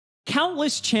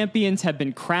countless champions have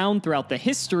been crowned throughout the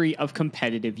history of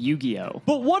competitive Yu-Gi-Oh!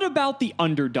 But what about the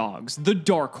underdogs, the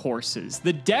dark horses,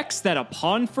 the decks that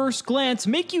upon first glance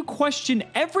make you question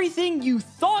everything you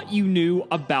thought you knew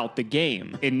about the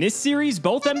game? In this series,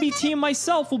 both MBT and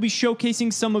myself will be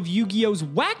showcasing some of Yu-Gi-Oh's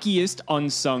wackiest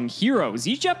unsung heroes.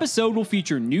 Each episode will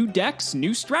feature new decks,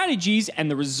 new strategies,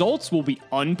 and the results will be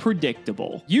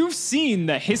unpredictable. You've seen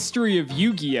the history of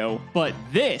Yu-Gi-Oh!, but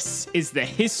this is the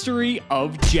history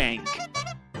of Jank.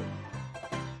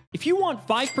 If you want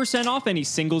 5% off any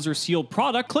singles or sealed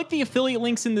product, click the affiliate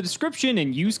links in the description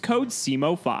and use code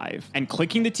Cimoooooooo5. And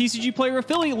clicking the TCG Player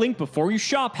affiliate link before you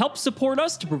shop helps support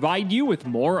us to provide you with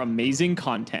more amazing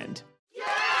content.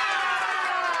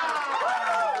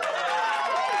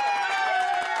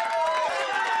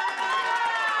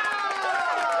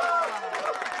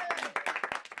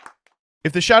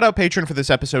 If the shoutout patron for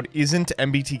this episode isn't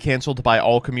MBT cancelled by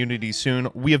all communities soon,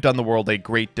 we have done the world a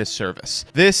great disservice.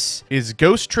 This is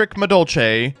Ghost Trick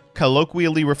Madolche,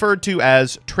 colloquially referred to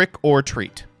as Trick or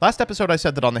Treat. Last episode I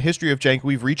said that on the history of Jank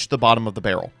we've reached the bottom of the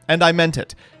barrel, and I meant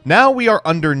it. Now we are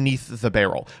underneath the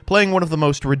barrel, playing one of the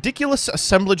most ridiculous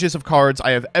assemblages of cards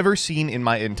I have ever seen in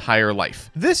my entire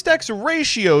life. This deck's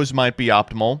ratios might be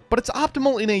optimal, but it's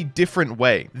optimal in a different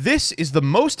way. This is the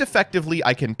most effectively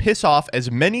I can piss off as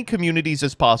many communities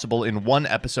as possible in one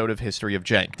episode of History of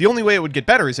Jank. The only way it would get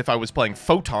better is if I was playing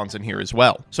photons in here as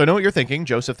well. So I know what you're thinking,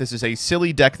 Joseph, this is a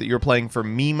silly deck that you're playing for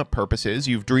meme purposes.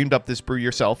 You've dreamed up this brew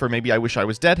yourself, or maybe I Wish I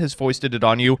Was Dead has foisted it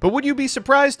on you, but would you be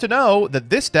surprised to know that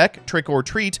this deck, Trick or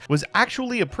Treat, was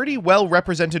actually a pretty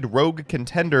well-represented rogue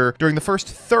contender during the first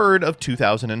third of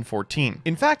 2014.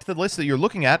 In fact, the list that you're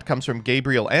looking at comes from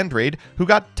Gabriel Andrade, who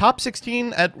got top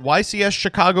 16 at YCS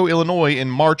Chicago, Illinois in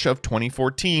March of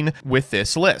 2014 with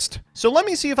this list. So let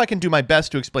me see if I can do my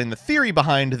best to explain the theory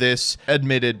behind this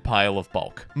admitted pile of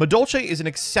bulk. Madolche is an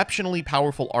exceptionally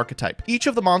powerful archetype. Each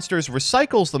of the monsters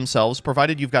recycles themselves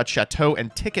provided you've got Chateau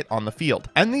and Ticket on the field.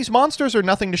 And these monsters are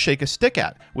nothing to shake a stick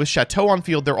at. With Chateau on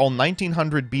field, they're all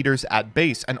 1900 beaters at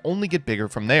base and only get bigger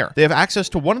from there. They have access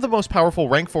to one of the most powerful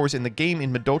rank 4s in the game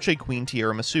in Madolche Queen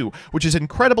Tiramisu, which is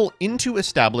incredible into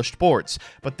established boards.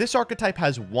 But this archetype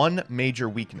has one major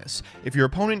weakness. If your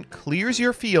opponent clears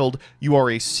your field, you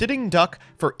are a sitting duck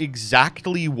for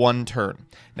exactly one turn.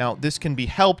 Now, this can be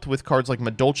helped with cards like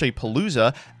Madolche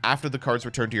Palooza. After the cards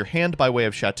return to your hand by way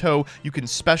of Chateau, you can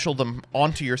special them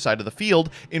onto your side of the field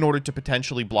in order to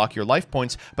potentially block your life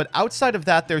points, but outside of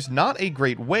that, there's not a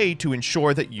great way to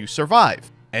ensure that you survive.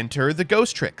 Enter the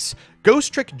Ghost Tricks.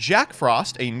 Ghost Trick Jack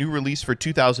Frost, a new release for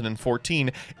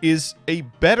 2014, is a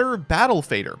better battle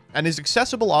fader and is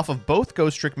accessible off of both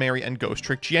Ghost Trick Mary and Ghost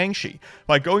Trick Jiangshi.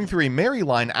 By going through a Mary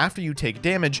line after you take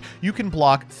damage, you can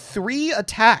block 3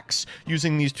 attacks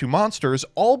using these two monsters,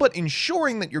 all but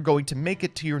ensuring that you're going to make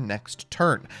it to your next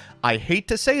turn. I hate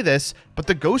to say this, but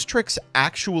the Ghost Tricks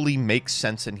actually make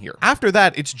sense in here. After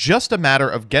that, it's just a matter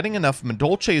of getting enough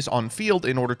Madolches on field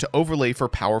in order to overlay for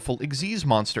powerful Xyz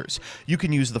monsters. You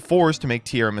can use the 4s to make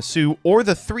Tiramisu, or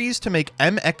the 3s to make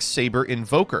MX Saber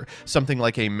Invoker. Something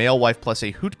like a Male Wife plus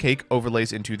a Hoot Cake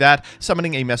overlays into that,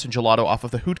 summoning a Messengelato off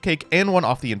of the Hoot Cake and one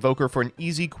off the Invoker for an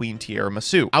easy Queen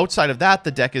Tiramisu. Outside of that,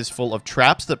 the deck is full of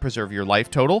traps that preserve your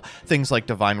life total, things like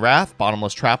Divine Wrath,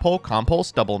 Bottomless Trap Hole,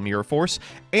 Compulse, Double Mirror Force,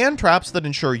 and traps that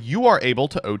ensure you are able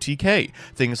to OTK,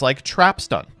 things like Trap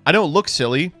Stun. I know it looks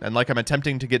silly, and like I'm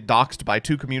attempting to get doxxed by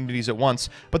 2 communities at once,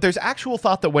 but there's actual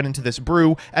thought that went into this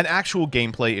brew, and actual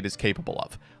gameplay it is capable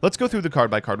of. Let's go through the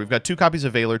card by card. We've got 2 copies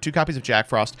of Valor, 2 copies of Jack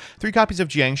Frost, 3 copies of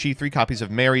Jiangshi, 3 copies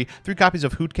of Mary, 3 copies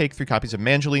of Hoot Cake, 3 copies of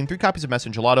Mangeline, 3 copies of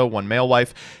Messengelato, 1 Male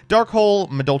Wife, Dark Hole,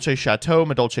 Madolche Chateau,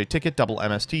 Madolche Ticket, double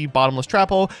MST, Bottomless Trap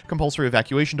Hole, Compulsory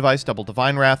Evacuation Device, double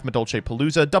Divine Wrath, Madolche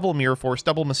Palooza, double Mirror Force,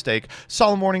 double Mistake,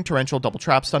 Solemn Warning, Torrential, double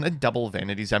Trap Stun, and double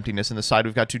Vanity's Emptiness. In the side,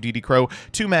 we've got 2 DD Crow,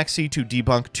 2 Maxi, 2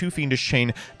 Debunk, 2 Fiendish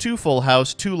Chain, 2 Full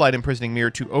House, 2 Light Imprisoning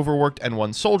Mirror, 2 Overworked, and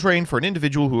 1 Soul Drain for an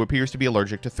individual who appears to be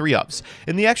allergic to 3-ofs.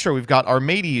 In the extra, we've got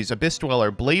Armades, Abyss Dweller,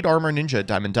 Blade Armor Ninja,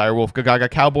 Diamond Direwolf, Gagaga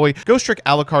Cowboy, Ghost Trick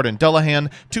Alucard and Dullahan,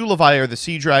 2 Leviathan the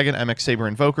Sea Dragon, MX Saber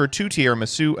Invoker, 2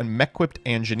 Tiramisu, and Mech-Quipped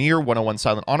Engineer, 101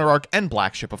 Silent Honor Arc, and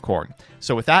Black Ship of Corn.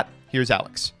 So with that, here's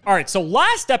Alex. All right, so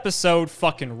last episode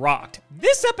fucking rocked.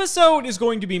 This episode is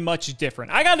going to be much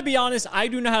different. I gotta be honest, I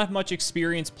do not have much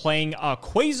experience playing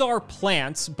Quasar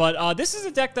Plants, but this is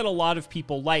a deck that a lot of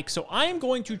people like, so I am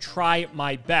going to try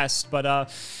my best, but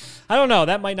I don't know.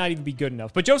 That might not even be good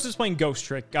enough. But Joseph's playing Ghost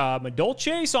Trick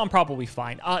Madolche, so I'm probably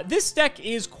fine. This deck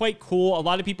is quite cool. A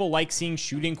lot of people like seeing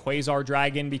Shooting Quasar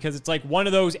Dragon because it's like one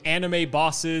of those anime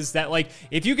bosses that, like,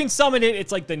 if you can summon it,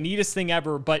 it's like the neatest thing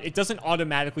ever, but it doesn't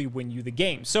automatically win you the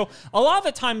game. So a lot of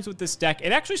the times with this deck,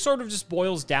 it actually sort of just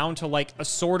boils down to like a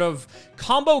sort of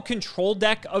combo control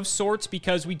deck of sorts,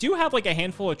 because we do have like a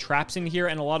handful of traps in here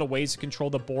and a lot of ways to control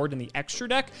the board in the extra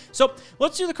deck. So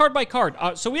let's do the card by card.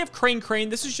 So we have Crane.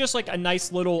 This is just like a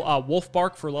nice little wolf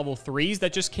bark for level 3s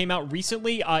that just came out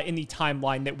recently in the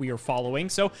timeline that we are following.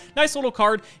 So nice little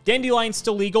card. Dandelion's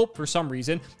still legal for some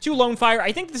reason. 2 Lone Fire.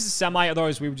 I think this is semi,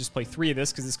 otherwise we would just play 3 of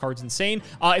this because this card's insane.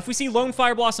 If we see Lone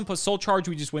Fire Blossom plus Soul Charge,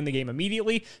 we just win the game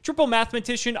immediately. Triple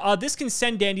Mathematician. This can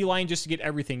send Dandelion just to get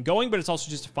everything going, but it's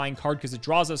also just a fine card because it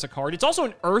draws us a card. It's also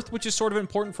an Earth, which is sort of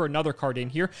important for another card in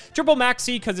here. Triple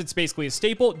Maxi because it's basically a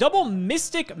staple. Double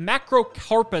Mystic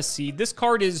Macrocarpa Seed. This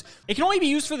card is, it can only be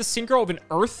used for the synchro of an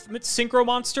Earth synchro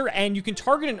monster, and you can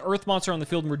target an Earth monster on the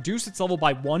field and reduce its level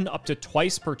by 1 up to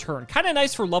twice per turn. Kind of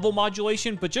nice for level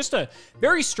modulation, but just a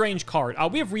very strange card.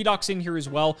 We have Redox in here as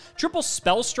well. Triple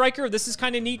Spell Striker. This is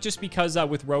kind of neat just because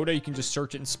with Rhoda, you can just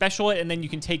search it and special it, and then you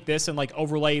can take this and like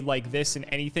overlay like this and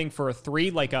anything for a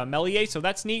 3, like a Melier, so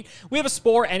that's neat. We have a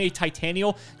Spore and a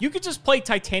Titanial. You could just play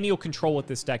Titanial control with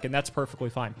this deck, and that's perfectly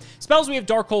fine. Spells, we have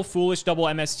Dark Hole, Foolish, double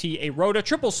MST, a Rhoda,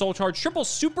 triple Soul Charge, triple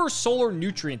Super Solar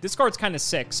Nutrient. This card's kind of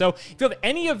sick. So if you have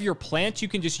any of your plants, you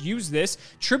can just use this,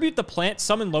 tribute the plant,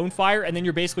 summon Lone Fire, and then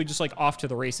you're basically just like off to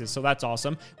the races. So that's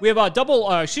awesome. We have a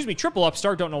triple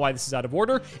Upstart. Don't know why this is out of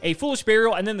order. A Foolish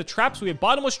Burial, and then the traps, we have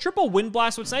Bottomless, triple Wind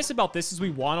Blast. What's nice about this is we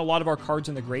want a lot of our cards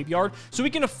in the graveyard, so we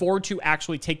can afford to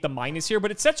actually take the minus here,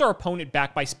 but it sets our opponent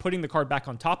back by putting the card back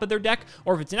on top of their deck,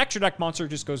 or if it's an extra deck monster, it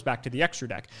just goes back to the extra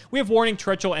deck. We have Warning,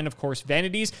 Treacherel, and of course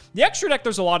Vanities. The extra deck,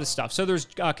 there's a lot of stuff. So there's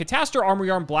Catastor, Armory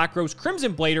Arm, Black Rose,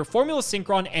 Crimson Blader, Formula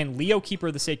Synchron, and Leo, Keeper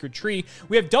of the Sacred Tree.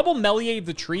 We have double Melier of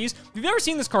the Trees. If you've never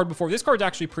seen this card before, this card's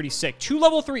actually pretty sick. 2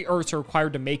 level 3 Earths are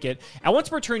required to make it. And once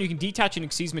per turn, you can detach an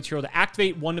Xyz material to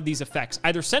activate one of these effects.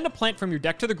 Either send a plant from your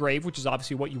deck to the grave, which is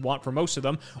obviously what you want for most of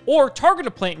them, or target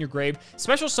a plant in your grave,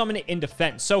 special summon it in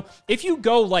defense. So if you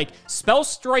go like Spell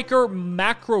Striker,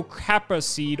 Macro Kappa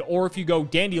Seed, or if you go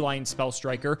Dandelion Spell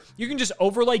Striker, you can just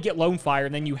overlay, get Lone Fire,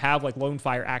 and then you have like Lone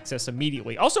Fire access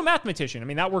immediately. Also Mathematician, I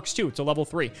mean, that works too. It's a level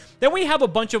 3. Then we have a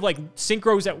bunch of like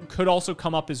synchros that could also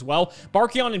come up as well.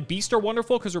 Barkion and Beast are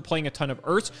wonderful because we're playing a ton of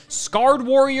Earths. Scarred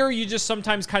Warrior, you just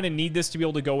sometimes kind of need this to be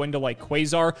able to go into like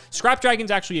Quasar. Scrap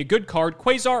Dragon's actually a good card.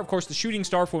 Quasar, of course, the Shooting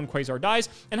Star for when Quasar dies.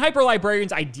 And Hyper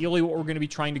Librarian's ideally what we're going to be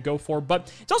trying to go for,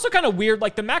 but it's also kind of weird.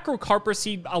 Like the Macro Carper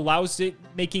Seed allows it,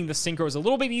 making the synchros a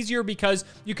little bit easier because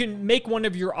you can make one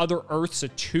of your other Earths a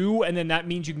 2, and then that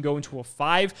means you can go into a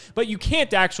 5, but you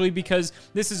can't actually because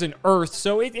this is an Earth.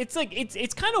 So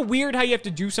it's kind of weird how you have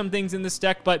to do some things in this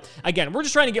deck, but again, we're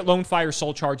just trying to get Lone Fire,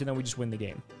 Soul Charge, and then we just win the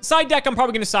game. Side deck, I'm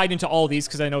probably going to side into all of these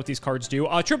because I know what these cards do.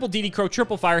 Triple DD Crow,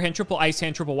 triple Fire Hand, triple Ice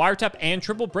Hand, triple Wiretap, and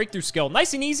triple Breakthrough Skill.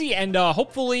 Nice and easy, and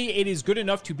hopefully it is good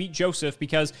enough to beat Joseph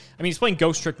because, I mean, he's playing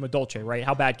Ghost Trick Madolche, right?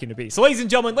 How bad can it be? So ladies and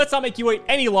gentlemen, let's not make you wait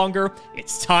any longer.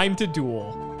 It's time to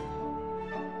duel.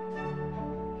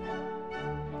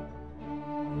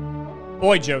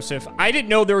 Boy, Joseph, I didn't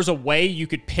know there was a way you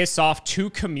could piss off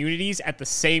 2 communities at the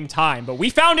same time, but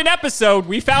we found an episode.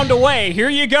 We found a way. Here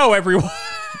you go, everyone.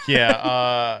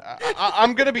 Yeah,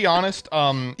 I'm gonna be honest.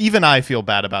 Even I feel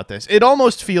bad about this. It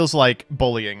almost feels like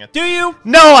bullying. Do you?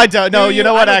 No, I don't. No, you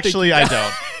know what? Actually, I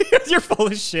don't. You're full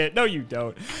of shit. No, you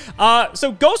don't.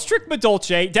 So Ghost Trick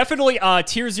Madolche, definitely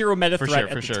tier 0 meta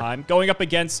threat at the time. Going up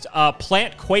against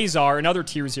Plant Quasar, another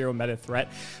tier 0 meta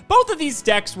threat. Both of these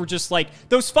decks were just like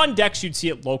those fun decks you'd see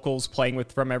at locals playing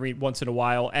with from every once in a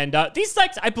while. And these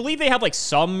decks, I believe they have like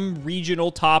some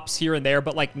regional tops here and there,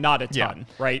 but like not a ton,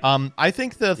 right? I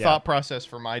think the thought process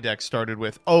for my deck started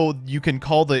with, oh, you can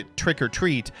call the trick or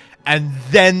treat, and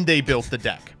then they built the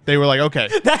deck. They were like, okay.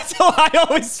 That's how I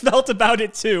always felt about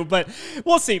it too, but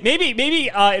we'll see. Maybe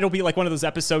it'll be like one of those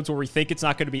episodes where we think it's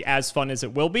not going to be as fun as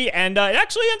it will be, and it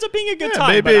actually ends up being a good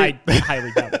time, maybe. But I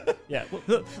highly doubt it. Yeah,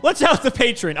 let's out the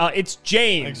patron. It's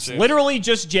James. Thanks, James. Literally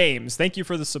just James. Thank you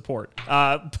for the support.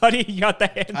 Buddy, you got the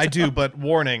hands I do, but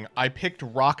warning, I picked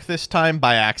Rock this time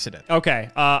by accident. Okay,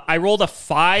 I rolled a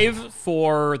 5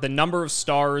 for the number of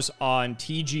stars on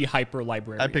TG Hyper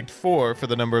Librarian. I picked 4 for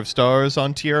the number of stars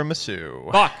on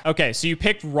Tiramisu. Fuck. Okay, so you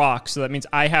picked Rock, so that means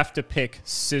I have to pick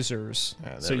Scissors,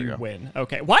 so you win.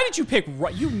 Okay, why did you pick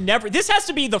Rock? You never... This has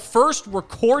to be the first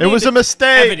recorded... It was a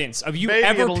mistake. ...evidence of you ever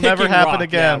picking Rock. It'll never happen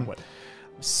again. Yeah,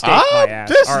 Stake my ass.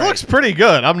 This All right. looks pretty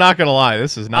good. I'm not gonna lie.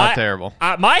 This is not terrible.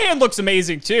 My hand looks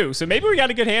amazing too. So maybe we got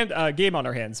a good game on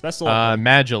our hands. Best of luck.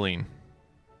 Mageline.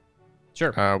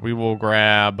 Sure. We will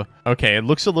grab. Okay, it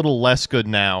looks a little less good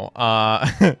now.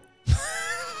 Nice.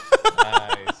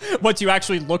 Once you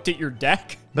actually looked at your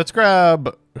deck. Let's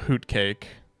grab Hoot Cake.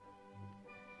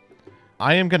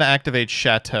 I am going to activate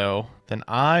Chateau. Then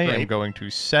I am going to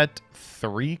set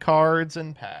 3 cards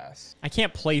and pass. I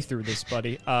can't play through this,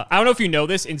 buddy. I don't know if you know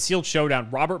this. In Sealed Showdown,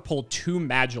 Robert pulled 2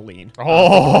 Mageline.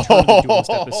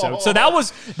 Episode. So that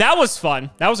was fun.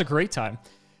 That was a great time.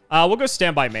 We'll go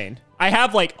standby main. I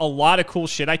have like a lot of cool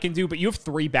shit I can do, but you have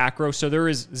 3 back row, so there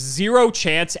is 0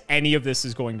 chance any of this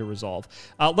is going to resolve.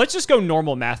 Let's just go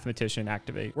normal Mathematician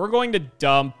activate. We're going to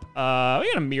dump, we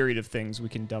got a myriad of things we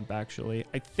can dump actually.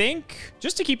 I think,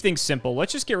 just to keep things simple,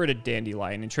 let's just get rid of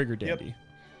Dandelion and trigger Dandy. Yep.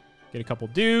 Get a couple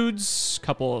dudes,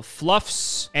 couple of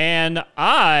fluffs, and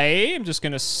I am just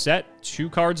gonna set 2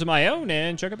 cards of my own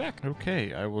and check it back.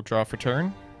 Okay, I will draw for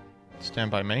turn.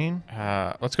 Stand by main.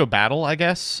 Let's go battle, I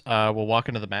guess. We'll walk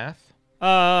into the math.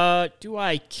 Do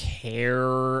I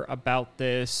care about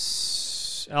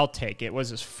this? I'll take it. Was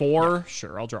this 4? Yeah.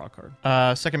 Sure, I'll draw a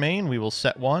card. Second main, we will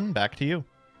set 1. Back to you.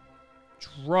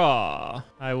 Draw.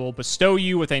 I will bestow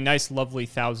you with a nice, lovely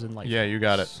 1,000 life. Yeah, you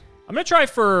got it. I'm going to try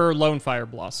for Lone Fire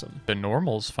Blossom. The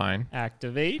normal's fine.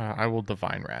 Activate. I will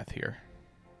Divine Wrath here.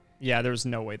 Yeah, there's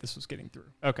no way this was getting through.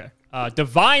 Okay.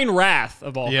 Divine Wrath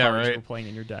of all cards we're playing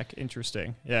in your deck.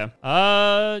 Interesting. Yeah.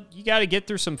 You got to get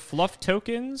through some fluff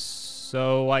tokens,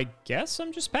 so I guess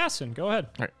I'm just passing. Go ahead.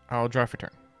 All right, I'll draw for turn.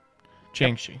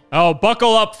 Jank. Yep. Oh,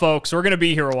 buckle up, folks. We're going to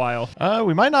be here a while.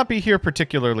 We might not be here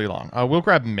particularly long. We'll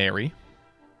grab Mary.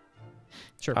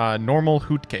 Sure. Normal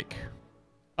Hoot Cake.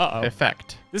 Uh-oh.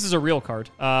 Effect. This is a real card.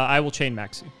 I will chain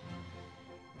Maxi.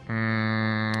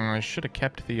 I should have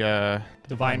kept the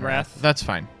Divine Wrath. That's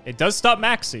fine. It does stop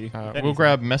Maxi. We'll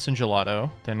grab Messengelato,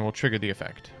 then we'll trigger the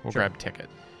effect. We'll grab Ticket.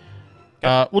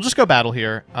 Okay. We'll just go battle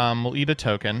here. We'll eat a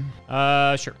token.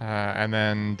 Sure. And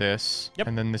then this. Yep.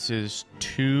 And then this is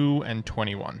 2 and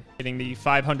 21. Getting the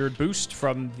 500 boost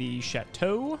from the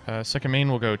Chateau. Second main,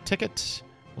 we'll go Ticket.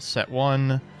 We'll set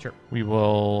 1. Sure. We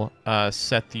will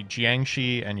set the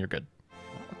Jiangxi, and you're good.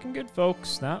 Not looking good,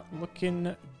 folks. Not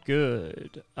looking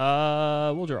good.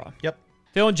 We'll draw. Yep.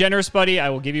 Feeling generous, buddy. I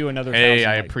will give you another 1,000. Hey,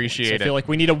 I appreciate it. I feel like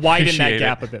we need to widen that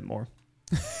gap a bit more.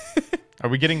 Are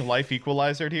we getting life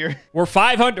equalizered here? We're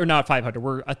 500, or not 500.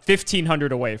 We're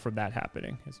 1,500 away from that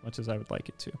happening, as much as I would like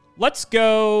it to. Let's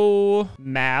go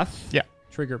math. Yeah.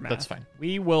 Trigger math. That's fine.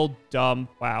 We will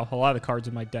dump. Wow, a lot of the cards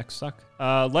in my deck suck.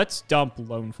 Let's dump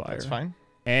Lone Fire. That's fine.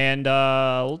 And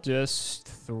we'll just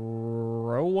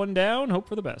throw 1 down. Hope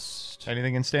for the best.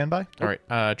 Anything in standby? All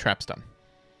right. Trap's done.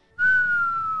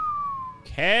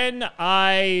 Can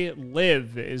I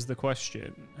live is the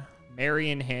question. Mary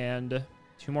in hand.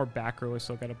 2 more back row I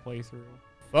still got to play through.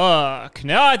 Fuck.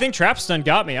 No, I think Trap's done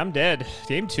got me. I'm dead.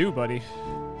 Game 2, buddy.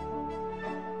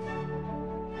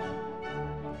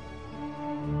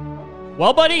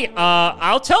 Well, buddy,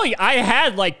 I'll tell you, I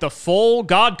had like the full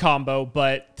God combo,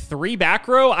 but 3 back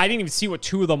row, I didn't even see what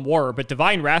 2 of them were, but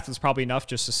Divine Wrath was probably enough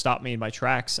just to stop me in my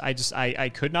tracks. I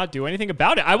could not do anything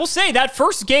about it. I will say that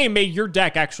first game made your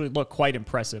deck actually look quite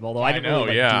impressive, although I didn't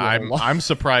really do a whole lot. I'm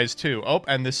surprised too. Oh,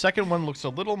 and the second one looks a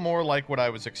little more like what I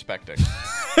was expecting.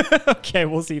 Okay,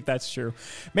 we'll see if that's true.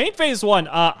 Main phase 1,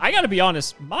 I gotta be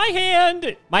honest, my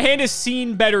hand has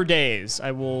seen better days.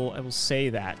 I will say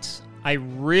that. I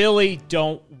really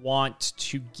don't want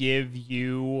to give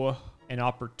you an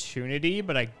opportunity,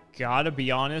 but I gotta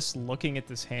be honest, looking at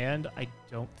this hand, I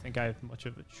don't think I have much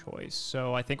of a choice.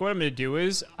 So I think what I'm gonna do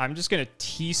is I'm just gonna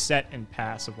T-set and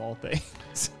pass of all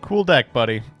things. Cool deck,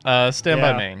 buddy. Stand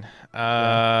by main.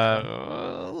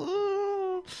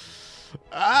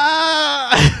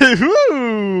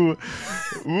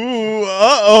 Ooh,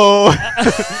 uh-oh.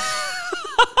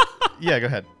 Yeah, go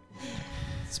ahead.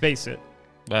 Space it.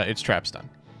 It's Trap's done.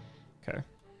 Okay.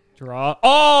 Draw.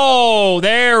 Oh,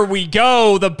 there we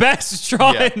go. The best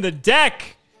draw in the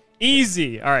deck.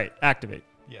 Easy. All right, activate.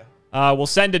 Yeah. We'll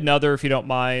send another if you don't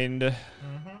mind.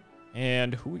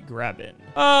 And who we grabbing?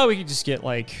 Oh, we could just get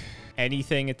like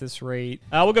anything at this rate.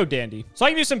 We'll go Dandy. So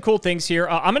I can do some cool things here.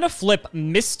 I'm going to flip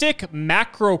Mystic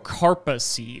Macrocarpa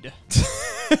Seed.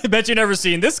 Bet you've never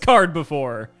seen this card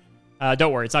before.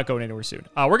 Don't worry, it's not going anywhere soon.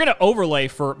 We're going to overlay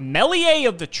for Melier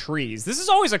of the Trees. This is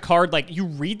always a card, like, you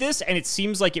read this, and it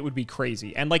seems like it would be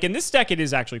crazy. And, like, in this deck, it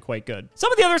is actually quite good.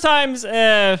 Some of the other times,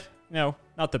 no,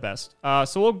 not the best.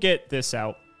 So we'll get this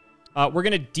out. We're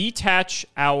going to detach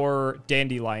our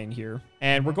Dandelion here.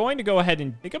 And we're going to go ahead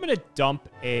and I think I'm going to dump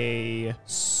a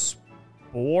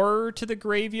Spore to the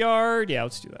graveyard. Yeah,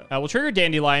 let's do that. We'll trigger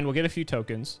Dandelion. We'll get a few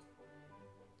tokens.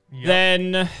 Yep.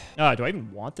 Then, do I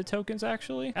even want the tokens,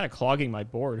 actually? Kind of clogging my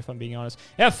board, if I'm being honest.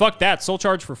 Yeah, fuck that. Soul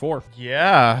Charge for 4.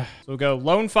 Yeah. So we'll go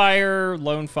Lone Fire,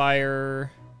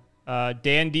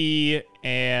 Dandy,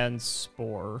 and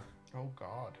Spore. Oh,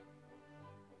 God.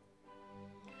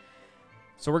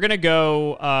 So we're going to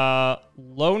go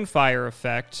Lone Fire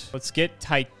effect. Let's get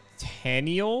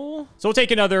Titanial. So we'll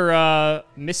take another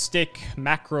Mystic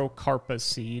Macrocarpa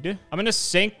seed. I'm going to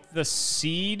sink the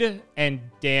seed and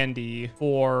Dandy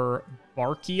for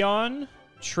Barkion.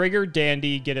 Trigger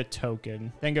Dandy, get a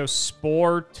token. Then go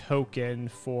Spore token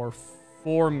for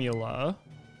Formula.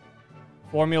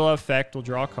 Formula effect, we'll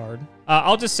draw a card.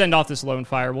 I'll just send off this Lone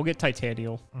Fire. We'll get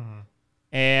Titanial.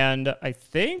 And I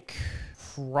think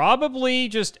probably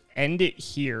just end it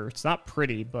here. It's not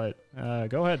pretty, but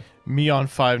go ahead. Me on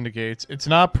 5 negates. It's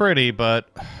not pretty, but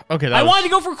okay. I wanted to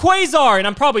go for Quasar, and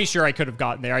I'm probably sure I could have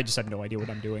gotten there. I just have no idea what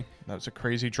I'm doing. That was a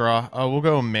crazy draw. We'll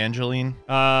go Mangeline.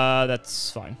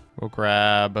 That's fine. We'll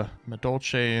grab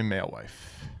Madolche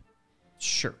Malewife.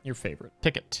 Sure, your favorite.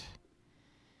 Ticket.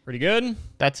 Pretty good.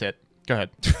 That's it. Go ahead.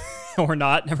 Or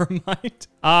not, never mind.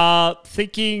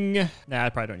 Thinking, nah, I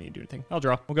probably don't need to do anything. I'll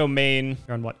draw. We'll go main.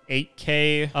 You're on what,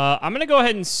 8K? I'm gonna go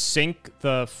ahead and sink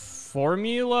the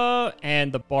Formula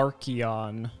and the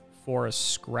Barkion for a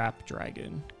Scrap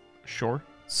Dragon. Sure.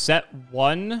 Set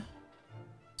 1.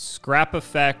 Scrap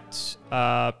effect,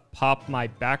 pop my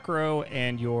back row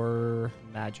and your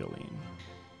Mageline.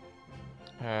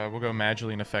 We'll go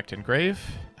Mageline effect engrave,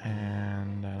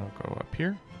 and that'll go up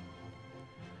here.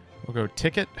 We'll go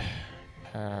ticket.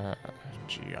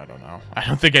 Gee, I don't know. I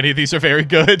don't think any of these are very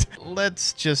good.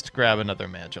 Let's just grab another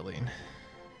Mageline.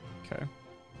 Okay.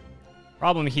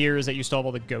 Problem here is that you still have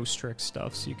all the ghost trick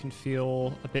stuff, so you can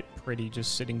feel a bit pretty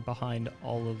just sitting behind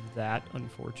all of that,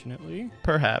 unfortunately.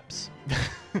 Perhaps.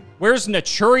 Where's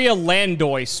Naturia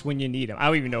Landois when you need him? I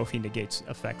don't even know if he negates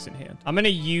effects in hand. I'm going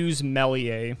to use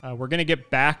Melier. We're going to get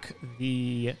back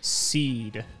the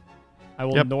seed. I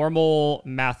will normal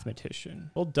Mathematician.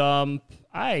 We'll dump.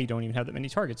 I don't even have that many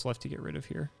targets left to get rid of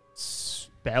here.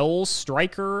 Spell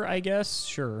Striker, I guess?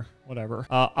 Sure, whatever.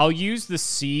 I'll use the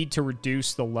seed to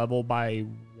reduce the level by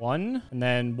 1, and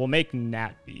then we'll make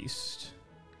Nat Beast.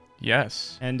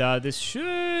 Yes. And this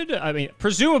should, I mean,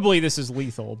 presumably this is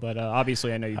lethal, but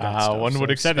obviously I know you got stuff. One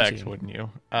would expect, 17. wouldn't you?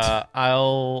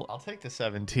 I'll take the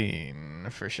 17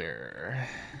 for sure.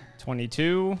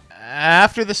 22.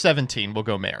 After the 17, we'll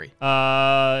go Mary.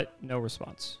 No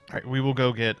response. All right, we will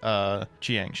go get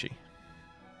Jiangxi.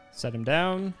 Set him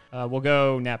down. We'll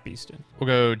go Nat Beaston. We'll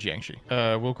go Jiangxi.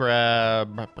 We'll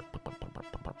grab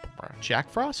Jack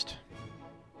Frost.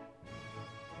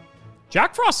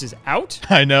 Jack Frost is out?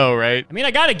 I know, right? I mean,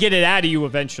 I got to get it out of you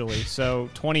eventually, so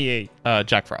 28.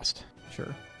 Jack Frost.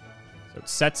 Sure. So it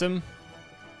sets him.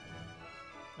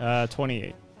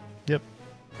 28. Yep.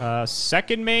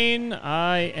 Second main,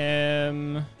 I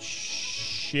am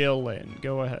chillin'.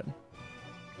 Go ahead.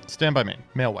 Stand by main.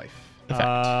 Male wife.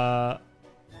 Effect.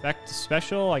 Effect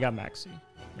special, I got Maxi.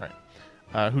 All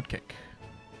right. Hoot Cake.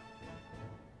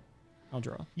 I'll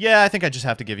draw. Yeah, I think I just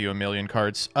have to give you a million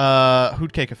cards.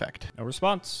 Hoot Cake effect. No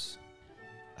response.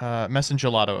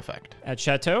 Messengelato effect. At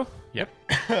Chateau? Yep.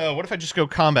 What if I just go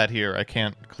combat here? I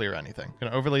can't clear anything.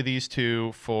 Gonna overlay these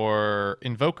two for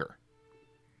Invoker.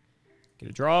 Get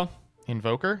a draw.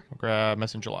 Invoker. We'll grab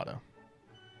Messengelato.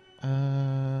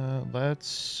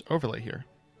 Let's overlay here.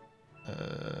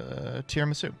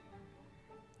 Tiramisu.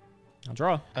 I'll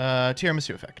draw.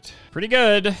 Tiramisu effect. Pretty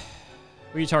good.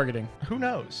 What are you targeting? Who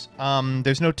knows?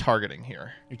 There's no targeting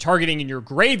here. You're targeting in your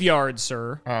graveyard,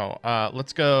 sir. Oh,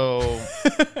 let's go.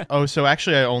 Oh, so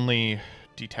actually I only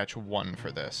detach 1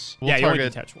 for this. We'll you only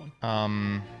detach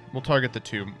 1. We'll target the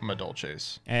 2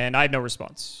 Madolches. And I have no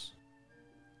response.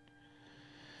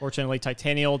 Fortunately,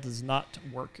 Titanial does not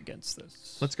work against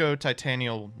this. Let's go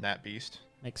Titanial Nat Beast.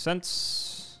 Makes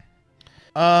sense.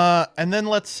 And then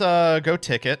let's go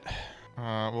Ticket.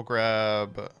 We'll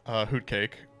grab Hoot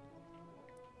Cake.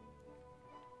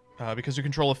 Because we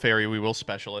control a fairy, we will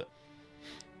special it.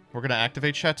 We're going to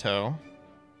activate Chateau.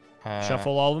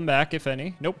 Shuffle all of them back, if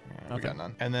any. Nope. Yeah, we got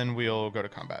none. And then we'll go to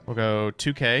combat. We'll go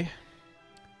 2K.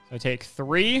 So I take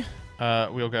 3.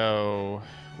 We'll go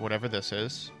whatever this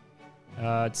is.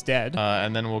 It's dead.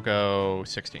 And then we'll go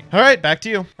 16. All right, back to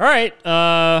you. All right.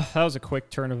 That was a quick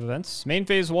turn of events. Main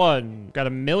phase 1. Got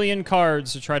a million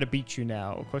cards to try to beat you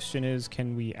now. Question is,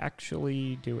 can we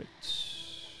actually do it?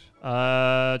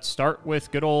 Start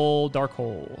with good old Dark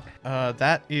Hole.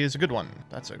 That is a good one.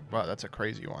 That's a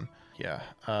crazy one. Yeah.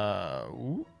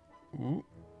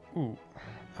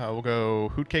 We'll go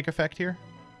Hoot Cake effect here.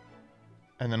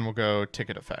 And then we'll go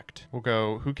Ticket effect. We'll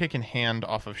go Hoot Cake in hand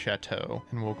off of Chateau.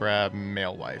 And we'll grab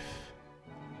Male Wife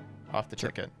off the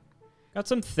ticket. Got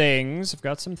some things. I've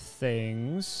got some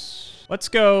things. Let's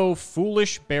go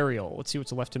Foolish Burial. Let's see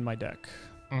what's left in my deck.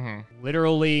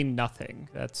 Literally nothing.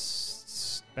 That's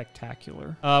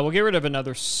spectacular. We'll get rid of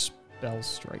another Spell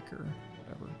Striker.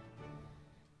 Whatever.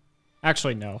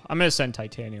 Actually, no. I'm going to send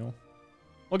Titanial.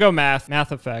 We'll go Math.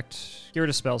 Math effect. Get rid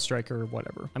of Spell Striker.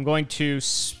 Whatever. I'm going to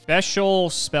Special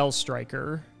Spell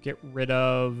Striker. Get rid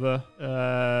of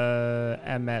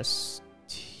MST.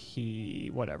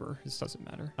 Whatever. This doesn't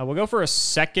matter. We'll go for a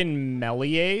second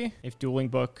Melier if Dueling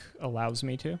Book allows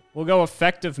me to. We'll go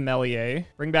Effective Melier.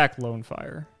 Bring back Lone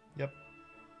Fire. Yep.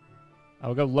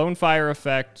 I'll go Lone Fire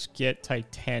effect. Get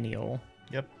Titanial.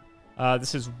 Yep.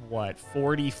 This is what?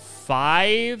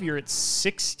 45? You're at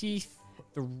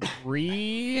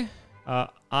 63.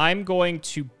 I'm going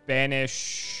to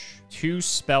banish 2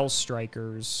 Spell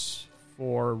Strikers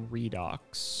for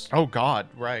Redox. Oh, God.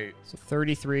 Right. So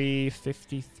 33,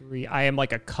 53. I am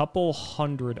like a couple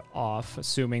hundred off,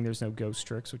 assuming there's no Ghost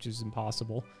Tricks, which is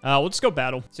impossible. We'll just go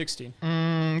Battle. 16.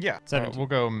 Yeah. 17. We'll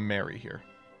go Mary here.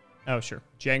 Oh, sure.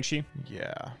 Jiangshi.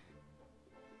 Yeah.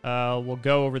 We'll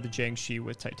go over the Jiangshi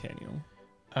with Titanium.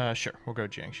 Sure. We'll go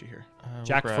Jiangshi here.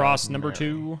 Jack we'll Frost, number Mary.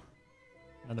 2.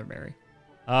 Another Mary.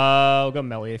 We'll go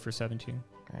Melier for 17.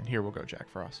 And here we'll go Jack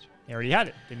Frost. I already had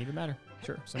it. Didn't even matter.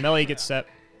 Sure. So Melier gets set.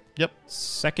 Yep.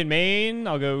 Second main.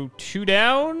 I'll go 2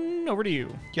 down. Over to you.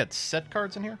 You got set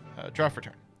cards in here? Draw for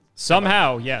turn.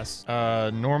 Somehow, yes.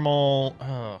 Normal.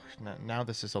 Oh, now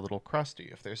this is a little crusty.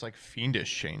 If there's like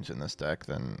Fiendish Chains in this deck,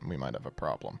 then we might have a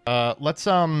problem. Let's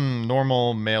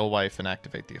normal Male Wife and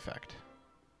activate the effect.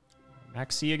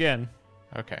 Maxi again.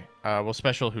 Okay. We'll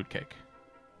special Hoot Cake.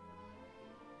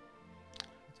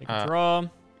 Take a draw.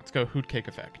 Let's go Hoot Cake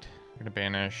effect. We're gonna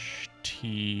banish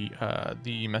the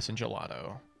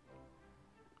Messengelato.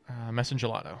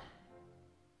 Messengelato.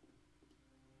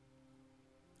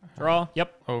 Draw.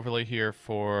 Yep. Overlay here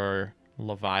for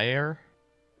Levier.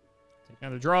 Take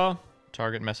another draw.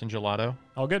 Target Messengelato.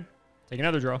 All good. Take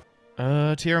another draw.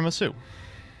 Tiramisu.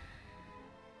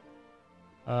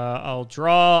 I'll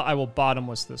draw. I will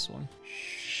bottomless this one.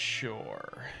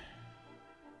 Sure.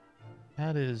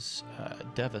 That is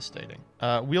devastating.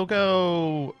 We'll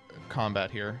go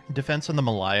combat here. Defense on the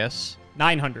Malias.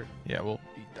 900. Yeah, we'll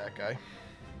beat that guy.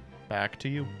 Back to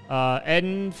you.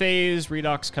 End phase.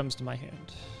 Redox comes to my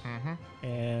hand.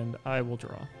 And I will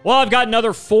draw. Well, I've got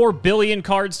another 4 billion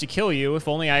cards to kill you. If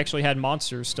only I actually had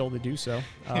monsters still to do so.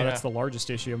 That's the largest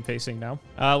issue I'm facing now.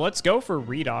 Let's go for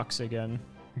Redox again.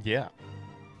 Yeah.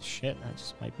 Shit, that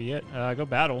just might be it. Go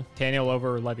battle. Taniel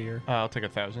over Levier. I'll take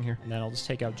 1,000 here. And then I'll just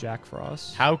take out Jack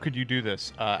Frost. How could you do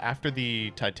this? After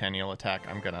the Titanial attack,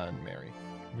 I'm gonna marry.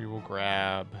 We will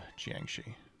grab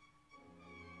Jiangshi.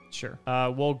 Sure.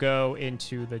 We'll go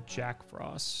into the Jack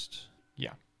Frost.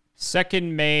 Yeah.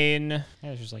 Second main.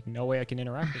 There's just like no way I can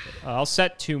interact with it. I'll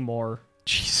set 2 more.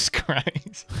 Jesus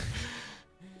Christ.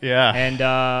 Yeah. And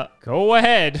go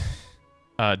ahead.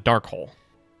 Dark Hole.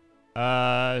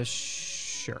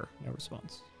 Sure. No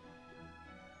response.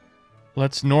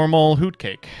 Let's normal Hoot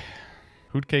Cake.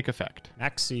 Hoot Cake effect.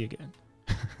 Maxi again.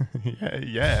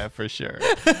 yeah, for sure.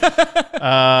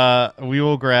 We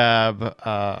will grab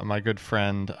my good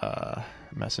friend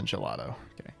Messengelato.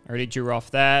 Okay. I already drew off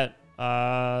that.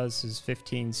 This is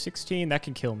 15, 16. That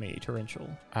can kill me, torrential.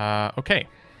 Okay.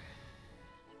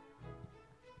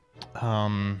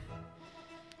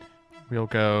 We'll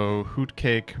go Hoot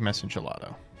Cake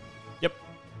Messengelato. Yep.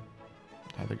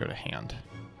 They go to hand.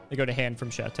 They go to hand from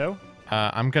Chateau.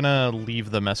 I'm gonna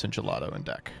leave the Messengelato in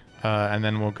deck. And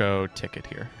then we'll go Ticket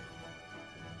here.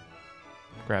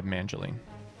 Grab Mangeline.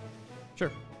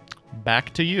 Sure.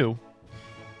 Back to you.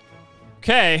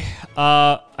 Okay.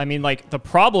 I mean, like, the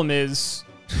problem is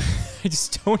I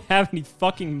just don't have any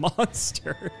fucking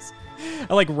monsters.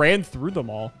 I, like, ran through them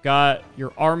all. Got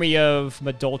your army of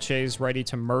Madolches ready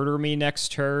to murder me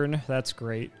next turn. That's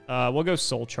great. We'll go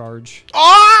Soul Charge.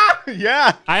 Ah!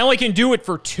 Yeah! I only can do it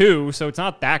for 2, so it's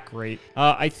not that great.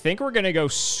 I think we're going to go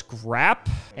Scrap.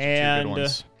 And Two good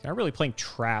ones. I'm not really playing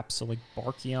Trap, so, like,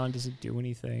 Barkion doesn't do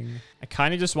anything. I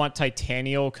kind of just want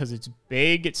Titanial because it's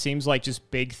big. It seems like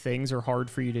just big things are hard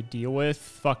for you to deal with.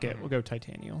 Fuck it. We'll go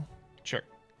Titanial. Sure.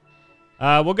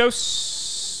 We'll go...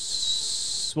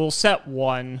 We'll set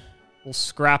 1. We'll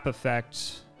Scrap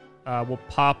effect. We'll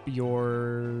pop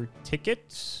your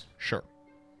Ticket. Sure.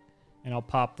 And I'll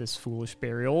pop this Foolish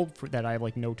Burial that I have,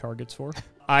 like, no targets for.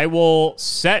 I will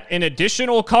set an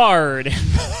additional card and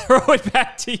throw it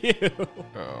back to you.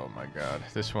 Oh my god.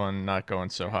 This one not going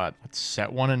so hot. Let's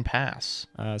set one and pass.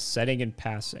 Setting and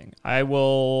passing. I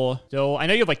will still... I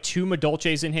know you have like 2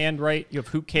 Madolches in hand, right? You have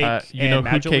Hoot Cake you know and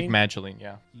Hoot Cake, Mageline? Mageline,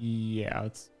 yeah. Yeah,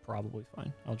 that's probably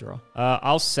fine. I'll draw.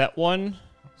 I'll set one.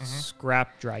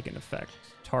 Scrap Dragon effect.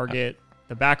 Target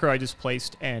the back row I just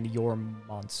placed and your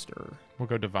monster. We'll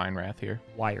go Divine Wrath here.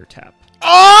 Wiretap.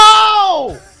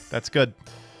 Oh! That's good.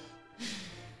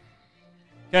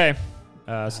 Okay.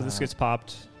 So this gets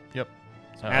popped. Yep.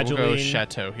 Mageline. We'll go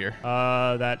Chateau here.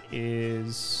 That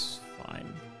is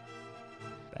fine.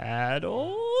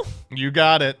 Battle. You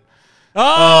got it.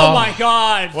 Oh my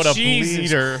god. What a Jesus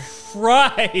bleeder.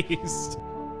 Christ.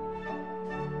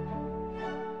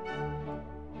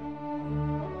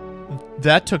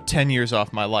 That took 10 years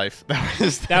off my life.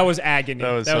 That was agony.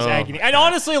 That was agony. And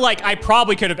honestly, like, I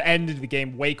probably could have ended the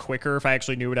game way quicker if I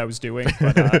actually knew what I was doing.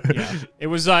 But yeah, it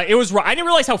was. I didn't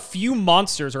realize how few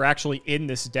monsters are actually in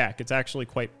this deck. It's actually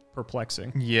quite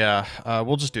perplexing. Yeah,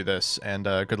 we'll just do this, and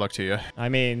good luck to you. I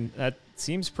mean, that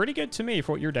seems pretty good to me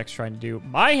for what your deck's trying to do.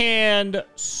 My hand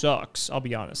sucks, I'll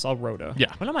be honest. I'll Rhoda.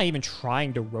 Yeah. What am I even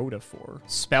trying to Rhoda for?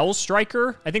 Spell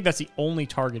Striker? I think that's the only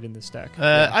target in this deck.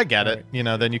 I get it. Right. You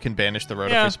know, then you can banish the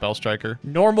Rhoda for Spell Striker.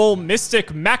 Normal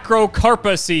Mystic Macro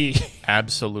Carpacy.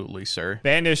 Absolutely, sir.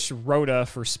 Banish Rhoda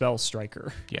for Spell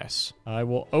Striker. Yes. I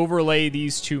will overlay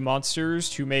these 2 monsters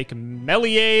to make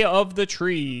Melee of the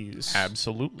Trees.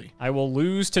 Absolutely. I will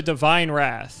lose to Divine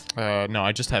Wrath. No,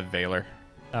 I just have Valor.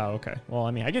 Oh, okay. Well,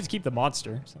 I mean, I get to keep the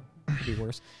monster, so it could be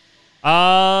worse.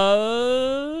 Bad.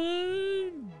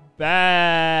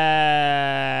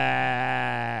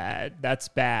 That's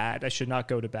bad. I should not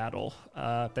go to battle.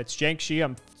 That's Jankshi.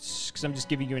 Because I'm just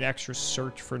giving you an extra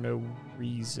search for no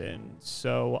reason.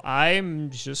 So I'm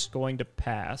just going to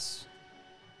pass.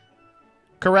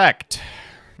 Correct.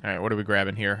 All right, what are we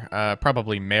grabbing here?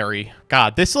 Probably Mary.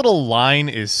 God, this little line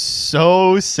is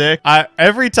so sick.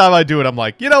 Every time I do it, I'm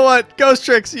like, you know what? Ghost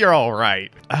Tricks, you're all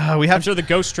right. I'm sure the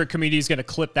Ghost Trick community is going to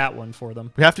clip that one for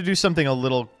them. We have to do something a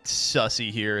little sussy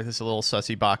here. This is a little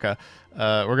sussy baka.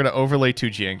 We're going to overlay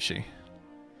 2 Jiangshi.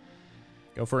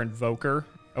 Go for Invoker.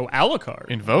 Oh,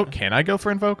 Alucard. Invoke? Can I go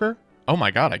for Invoker? Oh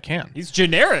my god, I can. He's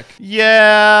generic.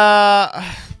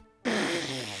 Yeah...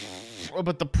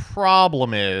 But the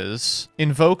problem is,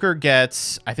 Invoker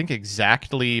gets, I think,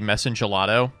 exactly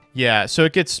Messengelato. Yeah, so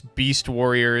it gets Beast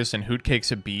Warriors, and Hoot Cake's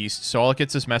a beast, so all it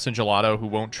gets is Messengelato, who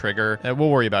won't trigger. We'll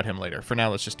worry about him later. For now,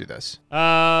 let's just do this.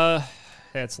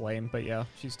 That's lame, but yeah,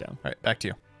 she's down. All right, back to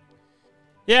you.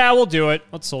 Yeah, we'll do it.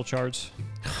 Let's Soul Charge.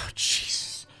 Oh, jeez.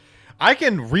 I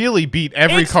can really beat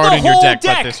every card in your deck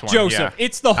but this one. Joseph. Yeah.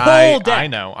 It's the whole deck. I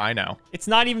know. It's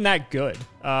not even that good.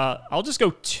 I'll just go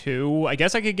 2. I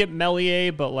guess I could get Melee,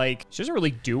 but like, she doesn't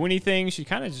really do anything. She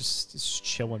kind of just is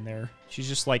chilling there. She's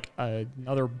just like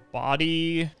another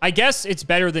body. I guess it's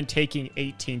better than taking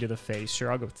 18 to the face.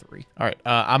 Sure, I'll go 3. All right,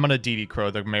 I'm going to DD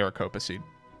Crow the Maricopa Seed.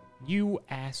 You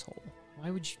asshole. Why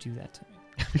would you do that to me?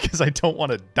 Because I don't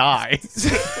want to die.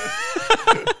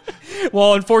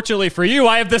 Well, unfortunately for you,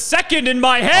 I have the 2nd in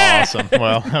my hand. Awesome.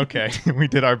 Well, okay. We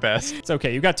did our best. It's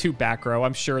okay. You got 2 back row.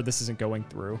 I'm sure this isn't going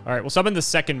through. All right, we'll summon the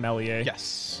 2nd Melee.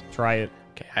 Yes. Try it.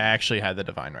 Okay, I actually had the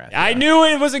Divine Wrath. I knew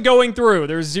it wasn't going through.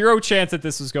 There's 0 chance that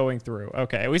this was going through.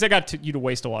 Okay, at least I got you to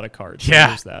waste a lot of cards. Yeah.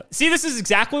 There's that. See, this is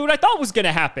exactly what I thought was going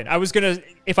to happen. I was going to,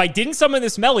 if I didn't summon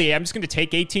this Melee, I'm just going to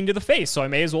take 18 to the face, so I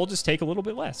may as well just take a little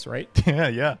bit less, right?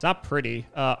 Yeah. It's not pretty.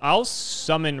 I'll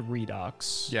summon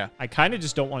Redox. Yeah. I kind of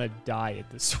just don't want to die at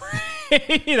this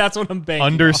rate. That's what I'm banking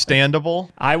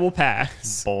Understandable. on. I will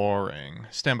pass. Boring.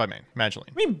 Stand by main. Mageline.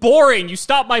 I mean, boring. You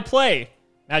stopped my play.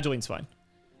 Mageline's fine.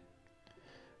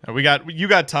 You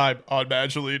got time on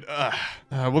Mageline.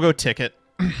 We'll go Ticket.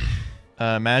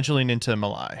 Mageline into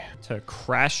Malai. To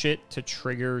crash it to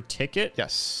trigger Ticket.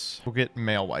 Yes. We'll get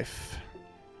Male Wife.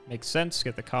 Makes sense.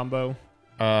 Get the combo.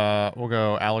 We'll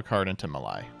go Alucard into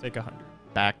Malai. Take 100.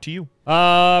 Back to you.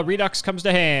 Redux comes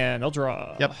to hand. I'll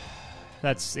draw. Yep.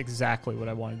 That's exactly what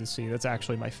I wanted to see. That's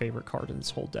actually my favorite card in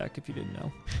this whole deck, if you didn't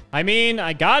know. I mean,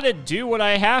 I gotta do what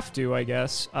I have to, I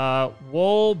guess.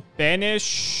 We'll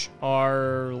banish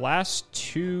our last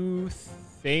 2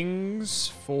 things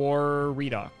for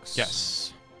Redux.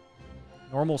 Yes.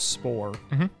 Normal Spore.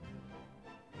 Mm-hmm.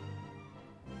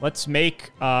 Let's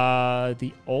make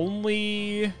the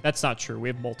only... That's not true. We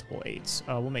have multiple 8s.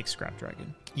 We'll make Scrap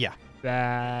Dragon. Yeah.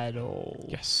 Battle.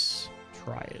 Yes.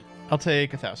 Try it. I'll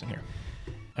take 1,000 here.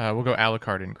 We'll go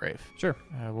Alucard Engrave. Sure.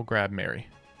 We'll grab Mary.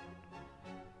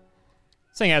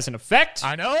 This thing has an effect.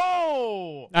 I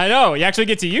know! I know. You actually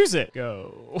get to use it.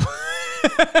 Go.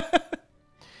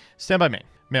 Standby main.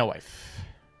 Male wife.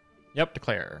 Yep.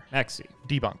 Declare. Maxi.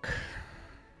 Debunk.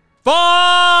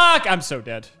 Fuck! I'm so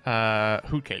dead.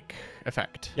 Hoot cake.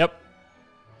 Effect. Yep.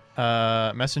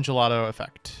 Messengelato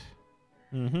effect.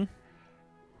 Mm-hmm.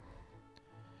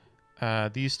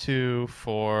 These two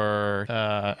for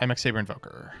MX Saber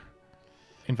Invoker.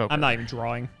 Invoker. I'm not even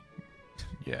drawing.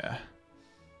 Yeah.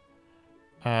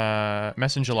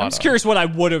 Messengelato. I'm just curious what I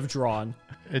would have drawn.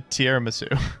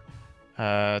 Tiramisu.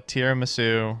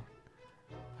 Tiramisu.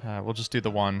 We'll just do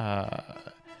the one.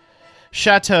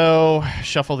 Chateau.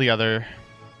 Shuffle the other.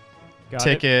 Got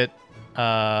Ticket.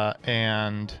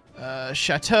 And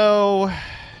Chateau.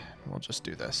 We'll just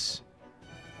do this.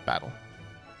 Battle.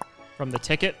 From the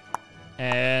ticket.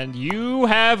 And you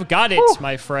have got it,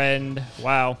 my friend.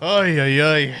 Wow. Ay, ay,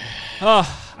 ay.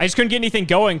 I just couldn't get anything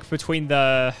going between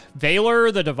the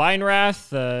Valor, the Divine Wrath,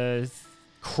 the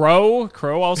Crow.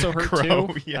 Crow also hurt Crow,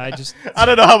 too. yeah. I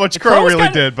don't know how much Crow really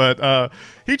kinda did, but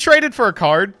he traded for a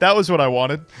card. That was what I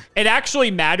wanted. It actually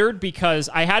mattered because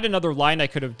I had another line I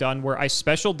could have done where I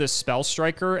specialed this Spell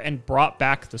Striker and brought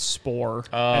back the Spore.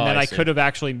 And then I could have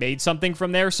actually made something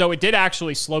from there. So it did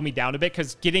actually slow me down a bit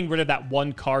because getting rid of that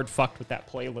one card fucked with that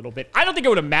play a little bit. I don't think it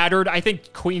would have mattered. I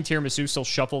think Queen Tiramisu still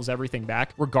shuffles everything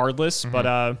back regardless.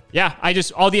 But yeah,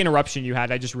 all the interruption you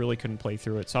had, I just really couldn't play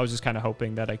through it. So I was just kind of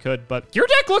hoping that I could. But your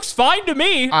deck looks fine to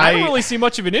me. I don't really see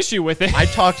much of an issue with it. I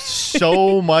talked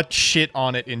so much shit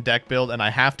on it in deck build, and I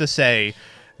have to say,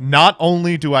 not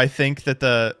only do I think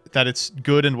that it's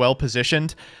good and well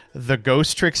positioned, the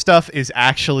ghost trick stuff is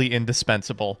actually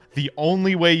indispensable. The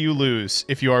only way you lose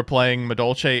if you are playing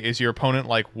Madolche is your opponent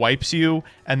like wipes you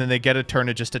and then they get a turn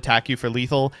to just attack you for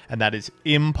lethal, and that is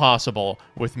impossible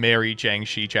with Mary,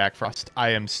 Jiangshi, Jack Frost.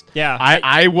 I was you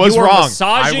are wrong.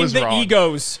 Massaging I was the wrong.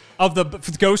 egos of the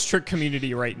ghost trick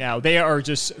community right now. They are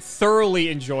just thoroughly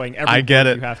enjoying every I get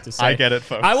word it. you have to say. I get it,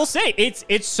 folks. I will say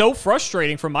it's so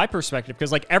frustrating from my perspective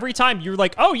because like every time you're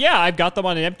like, oh yeah, I've got them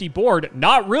on an empty board.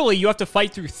 Not really. You have to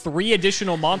fight through 3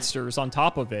 additional monsters on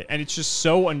top of it, and it's just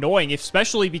so annoying,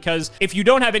 especially because if you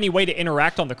don't have any way to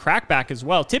interact on the crackback as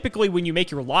well, typically when you make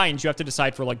your lines, you have to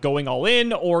decide for like going all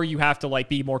in, or you have to like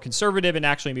be more conservative and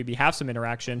actually maybe have some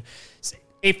interaction.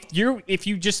 If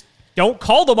you just don't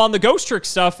call them on the ghost trick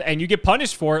stuff and you get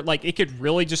punished for it, like it could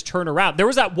really just turn around. There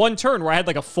was that one turn where I had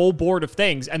like a full board of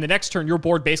things, and the next turn your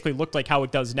board basically looked like how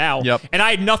it does now. Yep. And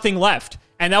I had nothing left.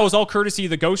 And that was all courtesy of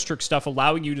the ghost trick stuff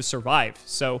allowing you to survive.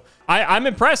 So I'm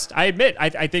impressed. I admit,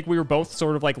 I think we were both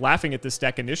sort of like laughing at this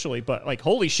deck initially, but like,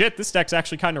 holy shit, this deck's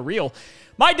actually kind of real.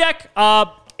 My deck,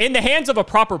 in the hands of a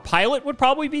proper pilot would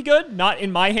probably be good. Not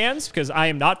in my hands, because I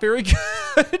am not very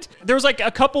good. There's like a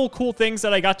couple cool things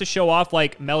that I got to show off,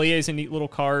 like Melia is a neat little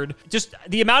card. Just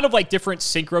the amount of like different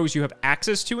synchros you have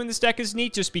access to in this deck is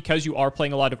neat, just because you are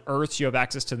playing a lot of Earths, you have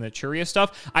access to the Naturia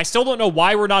stuff. I still don't know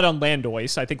why we're not on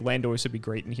Landois. I think Landois would be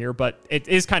great in here, but it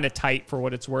is kind of tight for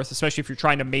what it's worth, especially if you're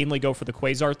trying to mainly go for the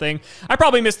Quasar thing. I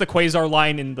probably missed the Quasar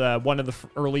line in one of the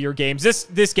earlier games.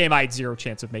 This game, I had 0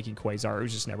 chance of making Quasar. It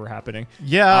was just never happening.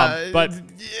 Yeah. But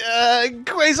yeah,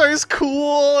 Quasar is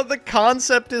cool. The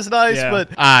concept is nice, but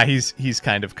he's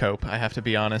kind of cope. I have to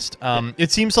be honest.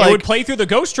 It seems like it would play through the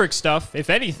ghost trick stuff, if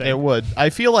anything. It would. I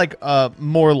feel like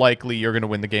more likely you're gonna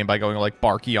win the game by going like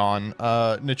Barkion,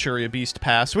 Naturia Beast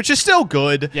Pass, which is still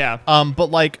good. Yeah. But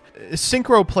like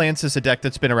Synchro Plants is a deck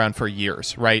that's been around for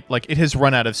years, right? Like it has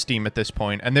run out of steam at this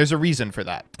point, and there's a reason for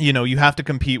that. You know, you have to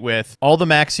compete with all the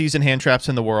maxis and hand traps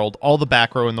in the world, all the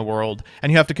back row in the world,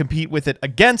 and you have to compete with it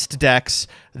against decks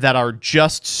that are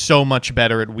just so much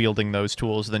better at wielding those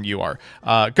tools than you are.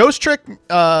 Ghost Trick,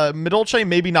 Madolche,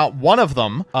 maybe not one of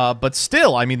them, but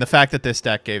still, I mean, the fact that this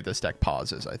deck gave this deck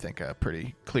pause is, I think, a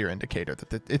pretty clear indicator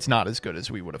that it's not as good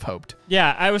as we would have hoped.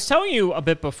 Yeah, I was telling you a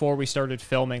bit before we started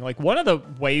filming, like one of the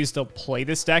ways to play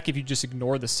this deck, if you just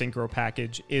ignore the synchro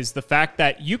package, is the fact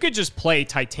that you could just play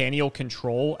Titanial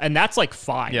Control, and that's like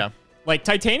fine. Yeah. Like,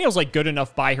 Titanial's, like, good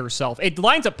enough by herself. It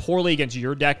lines up poorly against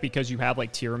your deck because you have,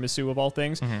 like, Tiramisu of all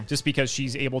things, just because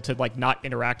she's able to, like, not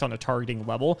interact on a targeting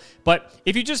level. But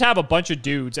if you just have a bunch of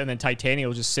dudes and then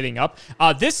Titanial just sitting up,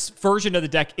 this version of the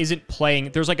deck isn't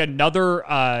playing. There's, like,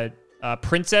 another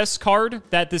princess card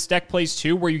that this deck plays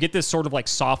too, where you get this sort of like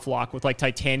soft lock with like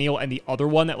Titanial and the other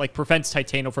one that like prevents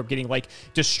Titanial from getting like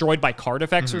destroyed by card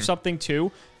effects or something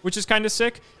too, which is kind of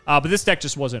sick. But this deck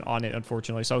just wasn't on it,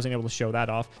 unfortunately, so I wasn't able to show that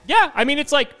off. Yeah, I mean,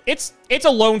 it's like it's a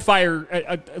Lone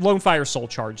Fire Soul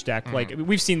Charge deck. Like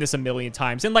we've seen this a million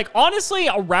times, and like honestly,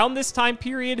 around this time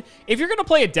period, if you're gonna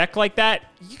play a deck like that,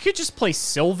 you could just play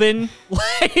Sylvan.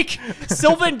 Like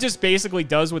Sylvan just basically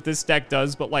does what this deck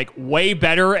does, but like way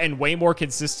better and way more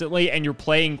consistently, and you're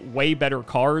playing way better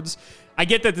cards. I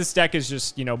get that this deck is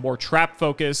just, you know, more trap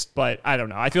focused, but I don't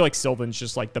know. I feel like Sylvan's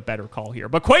just like the better call here.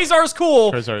 But Quasar's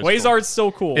cool. Quasar's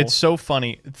so cool. It's so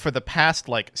funny. For the past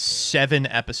like 7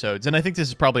 episodes, and I think this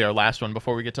is probably our last one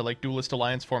before we get to like Duelist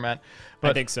Alliance format. But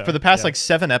I think so. For the past like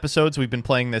 7 episodes, we've been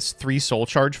playing this 3 Soul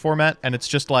Charge format, and it's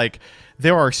just like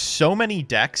there are so many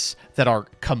decks that are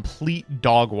complete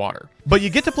dog water. But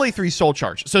you get to play 3 Soul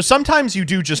Charge. So sometimes you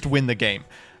do just win the game.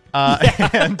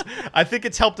 And I think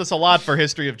it's helped us a lot for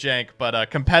History of Jank,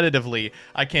 but competitively,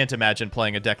 I can't imagine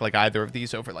playing a deck like either of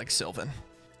these over like Sylvan.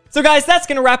 So guys, that's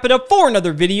going to wrap it up for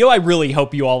another video. I really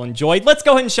hope you all enjoyed. Let's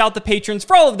go ahead and shout the patrons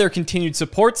for all of their continued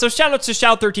support. So shoutouts to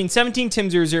Shout1317,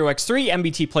 Tim00x3,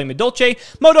 MBT Play Madolce,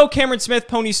 Moto, Cameron Smith,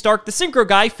 Pony Stark, The Synchro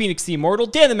Guy, Phoenix the Immortal,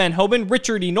 Dan the Man Hoban,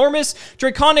 Richard Enormous,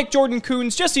 Draconic, Jordan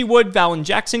Coons, Jesse Wood, Valen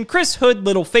Jackson, Chris Hood,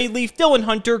 Little Fadeleaf, Dylan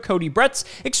Hunter, Cody Bretz,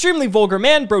 Extremely Vulgar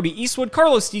Man, Brody Eastwood,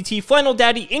 Carlos DT, Flannel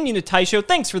Daddy, Indian Taisho,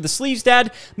 thanks for the sleeves,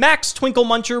 Dad, Max, Twinkle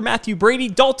Muncher, Matthew Brady,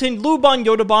 Dalton, Luban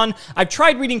Yodaban. I've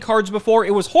tried reading cards before.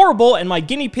 It was horrible, and my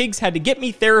guinea pigs had to get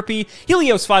me therapy.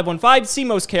 Helios515,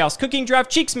 Cmos Chaos Cooking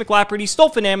Draft, Cheeks McLaperty,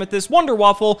 Stolfin Amethyst, Wonder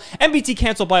Waffle, MBT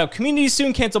cancel by all community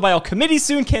soon, cancel by all committee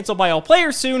soon, cancel by all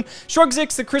players soon,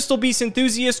 Shrugzix, the Crystal Beast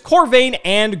Enthusiast, Corvain,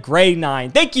 and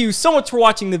Grey9. Thank you so much for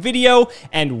watching the video,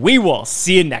 and we will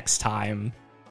see you next time.